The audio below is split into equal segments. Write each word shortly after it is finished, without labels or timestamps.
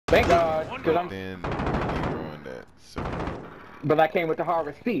Thank God, because I'm. Then you ruined that. So. But I came with the hard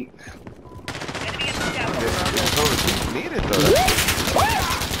receipts. It's needed though.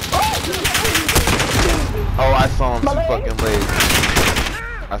 Oh, I saw him too fucking late.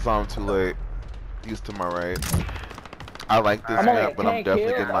 I saw him too late. He's to my right. I like this map, but I'm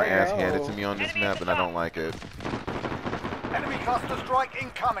definitely getting my ass handed to me on this map, and I don't like it. Enemy cluster strike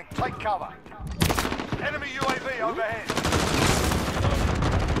incoming. Take cover. Enemy UAV overhead.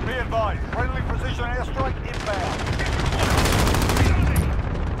 Be advised, friendly precision airstrike inbound.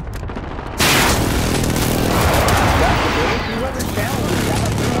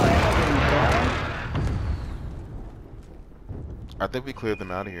 I think we cleared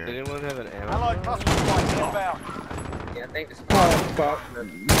them out of here. Did anyone have an ammo? Allied cluster strike inbound. Yeah, I think it's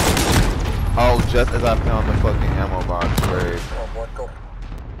Oh, just as I found the fucking ammo box, great.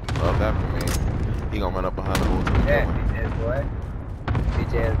 Love that for me. He gonna run up behind the whole team. Yeah, bitch boy.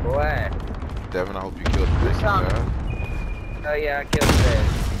 Bitch boy. Devin, I hope you killed the bitch, man. Oh yeah, I killed that.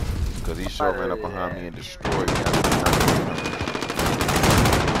 Cause he sure ran up behind me and destroyed me.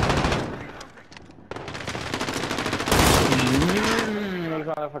 These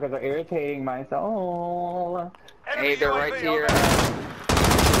motherfuckers are irritating my soul. Hey, they're right to your. Come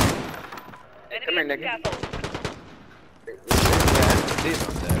here, nigga.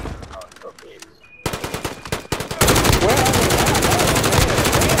 Where are they?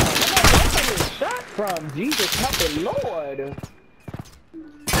 Shot from Jesus, help the Lord.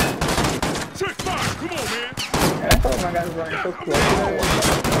 Check fire! Come on, man! I thought my guys running so close.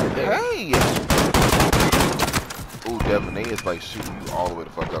 Hey! Ooh, Devin, they is like shooting you all the way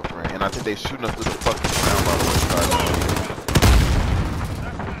the fuck up, friend. And I think they shooting us through the fucking ground by the way.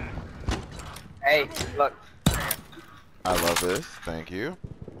 Hey, look. I love this. Thank you.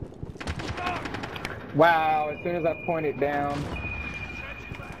 Wow, as soon as I point it down.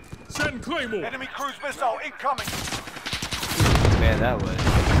 Setting Claymore! Enemy cruise missile incoming. Man, that was.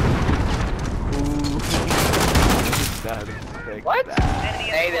 What?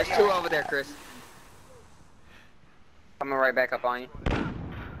 Hey, there's two over there, Chris. Coming right back up on you.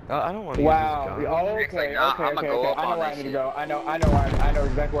 I don't want to Wow. use this gun. Oh, okay. Nah, Okay. I'ma Okay. go Okay. up I know on where I that need to shit. go. I know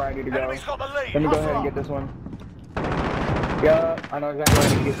exactly where I need to go. Enemy's got the lead. Let me go ahead and get this one. Yeah, I know exactly where I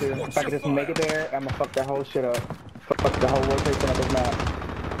need to get to. If I can just make it there, I'm gonna fuck that whole shit up. Fuck the whole rotation of this map.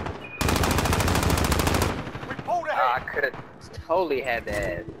 We pulled I ahead. could have totally had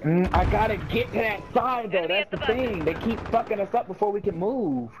that. I gotta get to that side though. That's the thing. They keep fucking us up before we can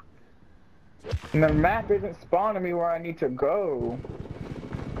move. And the map isn't spawning me where I need to go.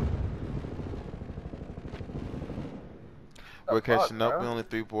 We're catching up. We're only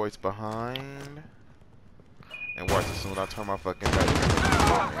 3 boys behind. And watch as soon as I turn my fucking back.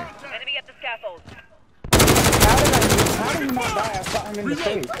 Enemy at the scaffold. How did you not die? I shot him in the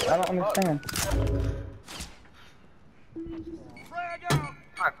face. I don't understand.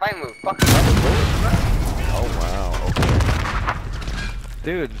 Alright, fight move. Fuck. Oh wow, okay.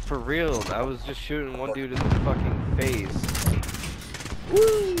 Dude, for real, I was just shooting one dude in the fucking face.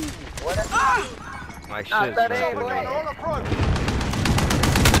 Woo! What a My shit's that not ain't good. right. On approach.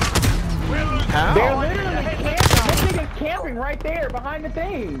 They're literally camping. This nigga's camping right there behind the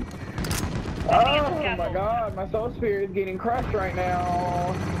thing. Oh my god, my soul spirit is getting crushed right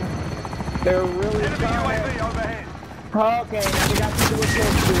now. They're really Enemy trying. UAV overhead. Okay, now we got people with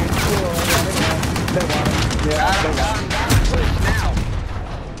soul spirit. Cool. They want it. Yeah, they want it.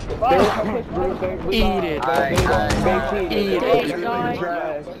 They were gonna push Bruce. Eat it.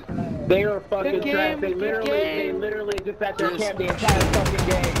 They are fucking trash. They literally just sat there and camped the entire fucking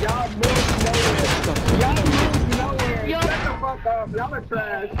game. Y'all moved nowhere. Shut the fuck up. Y'all are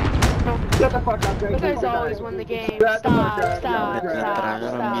trash. Shut the fuck up. You guys always win the game. Stop.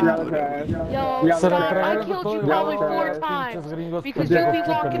 Yo, stop. I killed you probably 4 times because you be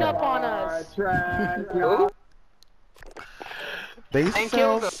walking up on us. They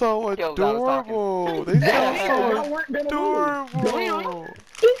sound so adorable. They sound so adorable.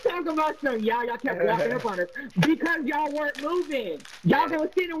 He's talking about some y'all kept walking up on us because y'all weren't moving. Y'all were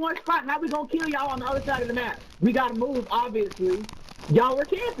sitting in one spot. Now we gonna kill y'all on the other side of the map. We gotta move, obviously. Y'all were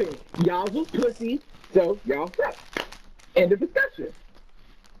camping. Y'all was pussies, so y'all suck. End of discussion.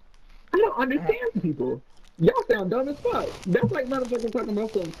 I don't understand people. Y'all sound dumb as fuck. That's like motherfuckers talking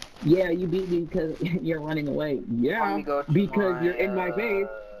about some, yeah, you beat me because you're running away. Yeah, because you're in my face.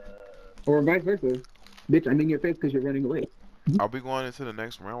 Or vice versa. Bitch, I'm in your face because you're running away. Are we going into the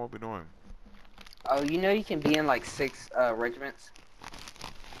next round? What are we doing? Oh, you know you can be in like 6 regiments?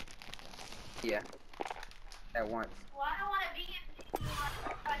 Yeah. At once. Well, I don't want to be in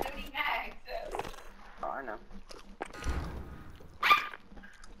continuity mag, so. Oh, I know.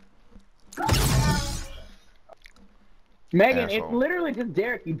 Megan, it's Asshole. literally just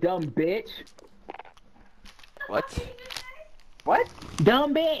Derek, you dumb bitch. What? What?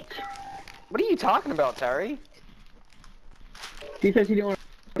 Dumb bitch. What are you talking about, Terry? She said she didn't want to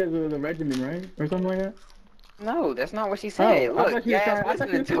because of the regimen, right? Or something like that? No, that's not what she said. I Look, thought she was yeah, trying, I thought she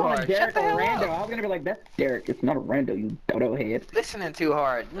listening was too calling hard. Derek Shut the a hell rando. up. I was gonna be like, that's Derek. It's not a rando, you dodo head. Listening too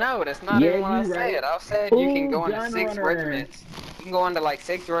hard. No, that's not Yeah, even what I you right. said. I said you can Ooh, go into gun 6 runner. regiments. You can go into like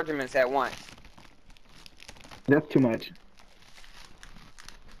 6 regiments at once. That's too much.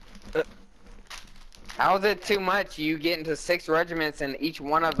 How is it too much? You get into 6 regiments and each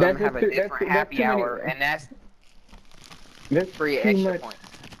one of them have a different happy hour, and that's free too extra much. points.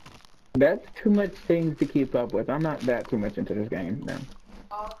 That's too much things to keep up with. I'm not that too much into this game, man.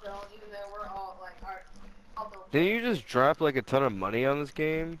 Did you just drop like a ton of money on this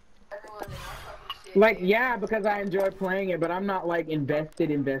game? Like, yeah, because I enjoy playing it, but I'm not like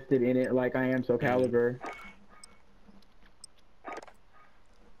invested in it like I am Soul Calibur.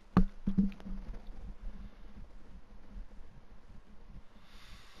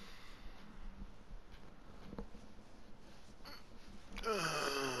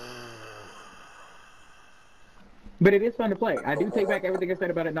 But it is fun to play. I do take back everything I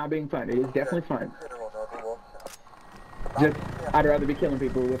said about it not being fun. It is definitely fun. Just, I'd rather be killing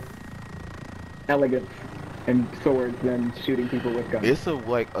people with elegance and swords than shooting people with guns. It's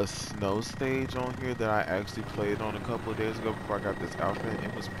like a snow stage on here that I actually played on a couple of days ago before I got this outfit.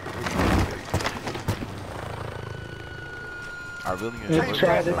 It was pretty big. I really enjoyed Let's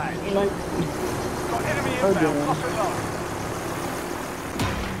try this. Got enemy inbound. Cross it low.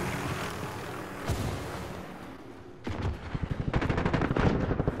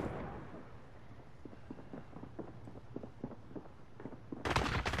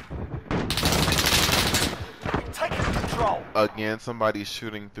 Again, somebody's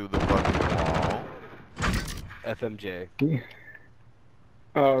shooting through the fucking wall. FMJ.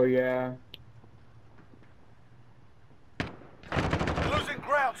 Oh, yeah. Losing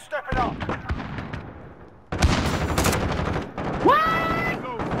ground, step it up. What?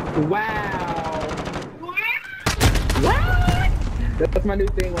 Wow. What? That's my new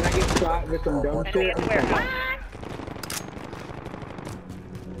thing when I get shot with some dumb shit. I'm like, what?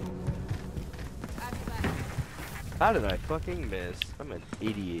 How did I fucking miss? I'm an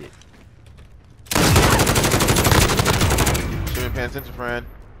idiot. Shouldn't pay attention, friend.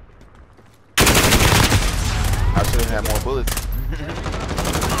 I should have had more bullets.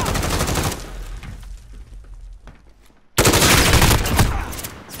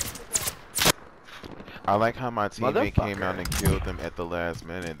 I like how my teammate came out and killed them at the last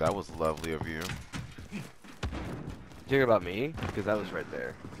minute. That was lovely of you. Did you hear about me? Because I was right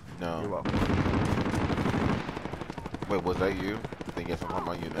there. No. You're welcome. Wait, was that you? I think yes, I'm talking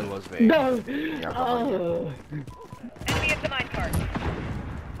about you. It was me. No. Yeah, I'm talking about you. Enemy at the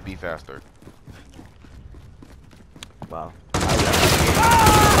minecart. Be faster. Wow.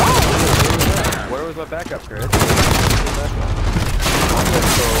 Where was my backup, Chris?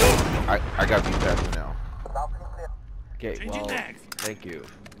 I gotta be faster now. Okay, well, thank you.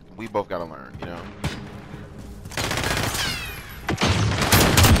 We both gotta learn, you know?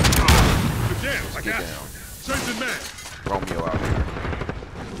 Damn, I got down. Changing man. Romeo out here.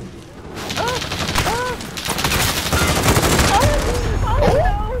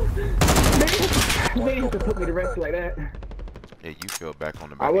 They used to put me to rest like that. Yeah, you fell back on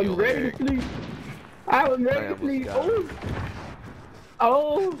the back I of wasn't your ready leg. to sleep. I wasn't ready to sleep. Oh.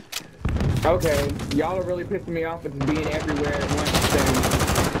 Oh. Okay, y'all are really pissing me off with being everywhere at once.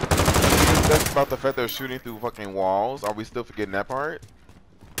 That's about the fact they're shooting through fucking walls. Are we still forgetting that part?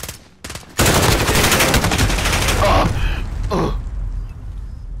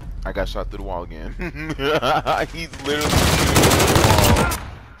 I got shot through the wall again. He's literally shooting through the wall.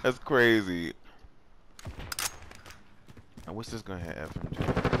 That's crazy. I wish this gun had FMJ.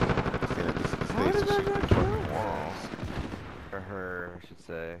 See that this is the stage to shoot through fucking walls. Or her, I should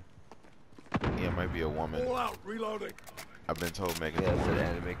say. Yeah, it might be a woman. All out, reloading. I've been told Megan's Yeah, a it's an woman.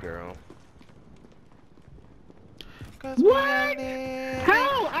 anime girl. What?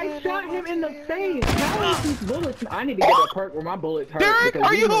 How? I shot him in the face. How is these bullets? I need to get a perk where my bullets hurt. Derek, because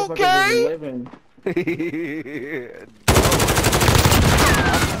are these you motherfuckers okay? is living.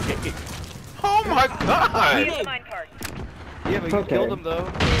 Oh my god! Enemy at the minecart. Yeah, but you Okay. killed him though.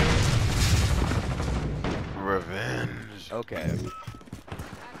 Revenge. Okay.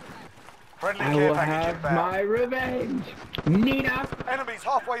 Friendly I care will package have inbound. my revenge. Nina. Enemies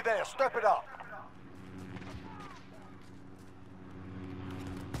halfway there, step it up.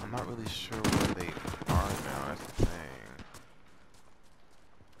 I'm not really sure where they are now, that's the thing.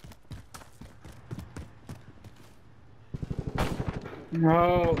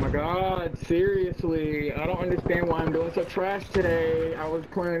 Oh my god, seriously. I don't understand why I'm doing so trash today. I was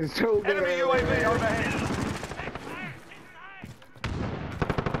playing so good. Enemy UAV overhead.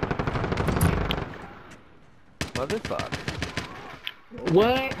 Motherfucker.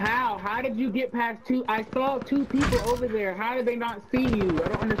 What? How? How did you get past two? I saw two people over there. How did they not see you? I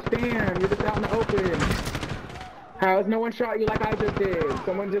don't understand. You're just out in the open. How has no one shot you like I just did?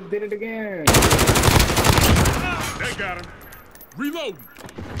 Someone just did it again. They got him. Reload.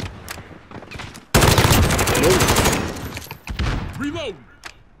 Reload.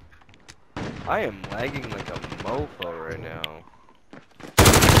 I am lagging like a mofo right now.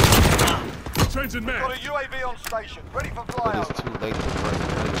 Changing Got a mag. UAV on station, ready for But flyover. it's too late. The first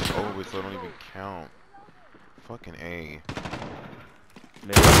minute is over, so it don't even count. Fucking A.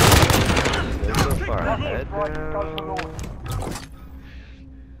 Man, they're so far ahead now.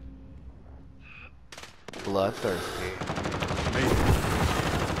 Bloodthirsty.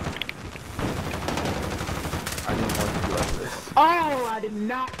 I didn't want to be like this. Oh, I did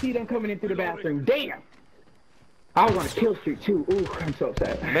not see them coming in through the bathroom. Damn. I was on a kill streak too. Ooh, I'm so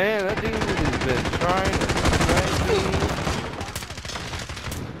upset. Man, that dude has been trying to snipe me.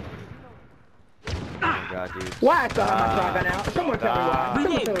 Oh my god, dude. Why I still have my shotgun out? Someone tell me why.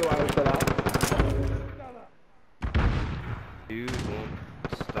 Someone tell me why I was still out. Dude won't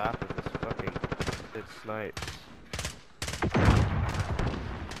stop with this fucking shit snipes.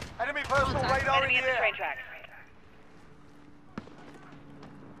 Enemy personal radar in Enemy the in the train air. tracks.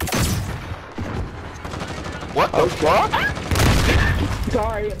 What the fuck?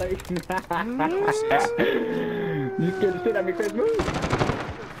 Sorry, like, you scared the shit out of me, Chris. Move.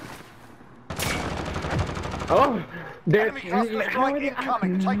 Oh, there's. Enemy cluster strike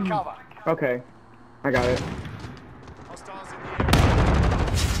incoming. Take cover. Okay, I got it.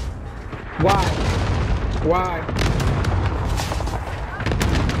 Why? Why?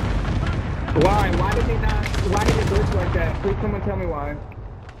 Why? Why did they not? Why did it glitch like that? Please, someone tell me why.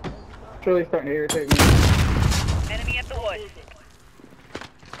 It's really starting to irritate me. Enemy at the woods.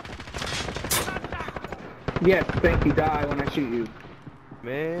 Yes, thank you. Die when I shoot you.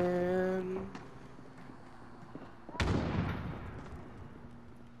 Man.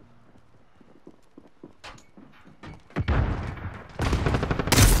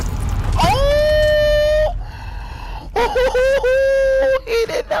 Oh! He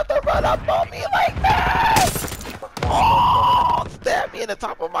didn't have to run up on me like that! Oh! Stab me in the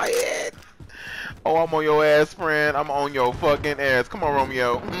top of my head! Oh, I'm on your ass, friend. I'm on your fucking ass. Come on,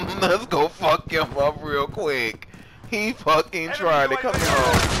 Romeo. Let's go fuck him up real quick. He fucking tried it. Come here.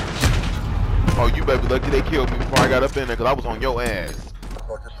 Oh, you better be lucky they killed me before I got up in there, because I was on your ass.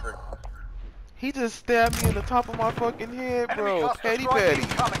 He just stabbed me in the top of my fucking head, Enemy bro. cluster Petty strike petty.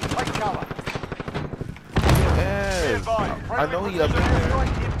 incoming. Take cover. Yes. I know he up in Friendly there.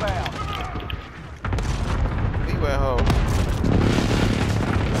 strike inbound. He went home.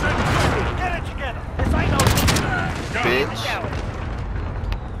 Get it together. This ain't no. Bitch.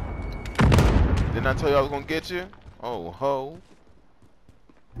 Didn't I tell you I was gonna get you? Oh, ho.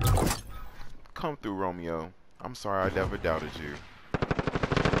 Come through, Romeo. I'm sorry I never doubted you.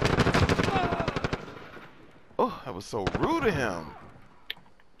 Oh, that was so rude of him.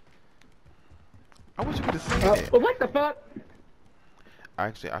 I wish you could have seen it. What the fuck?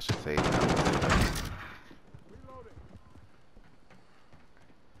 Actually, I should say that.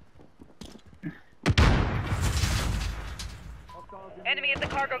 Enemy at the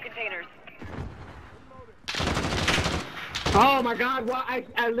cargo containers. Oh my god, why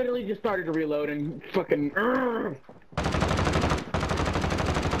I literally just started to reload and fucking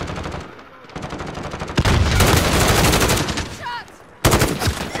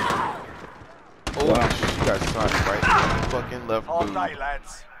Oh, wow. She got shot right in the fucking left All boob. day,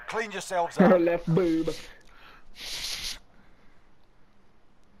 lads. Clean yourselves her up. left boob.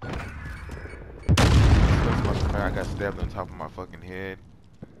 I got stabbed on top of my fucking head.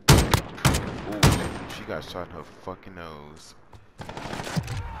 Ooh, she got shot in her fucking nose.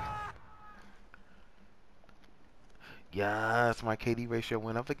 Yes, my KD ratio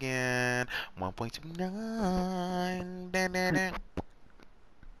went up again. 1.29. Dan, dan, dan.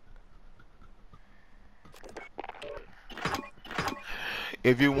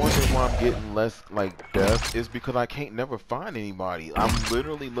 If you're wondering why I'm getting less like deaths, it's because I can't never find anybody. I'm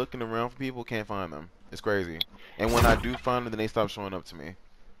literally looking around for people, can't find them. It's crazy. And when I do find them, then they stop showing up to me.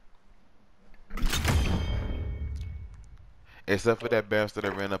 Except for that bastard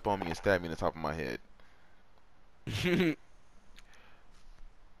that ran up on me and stabbed me in the top of my head.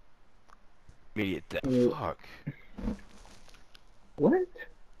 Immediate death. Fuck. What?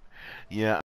 Yeah.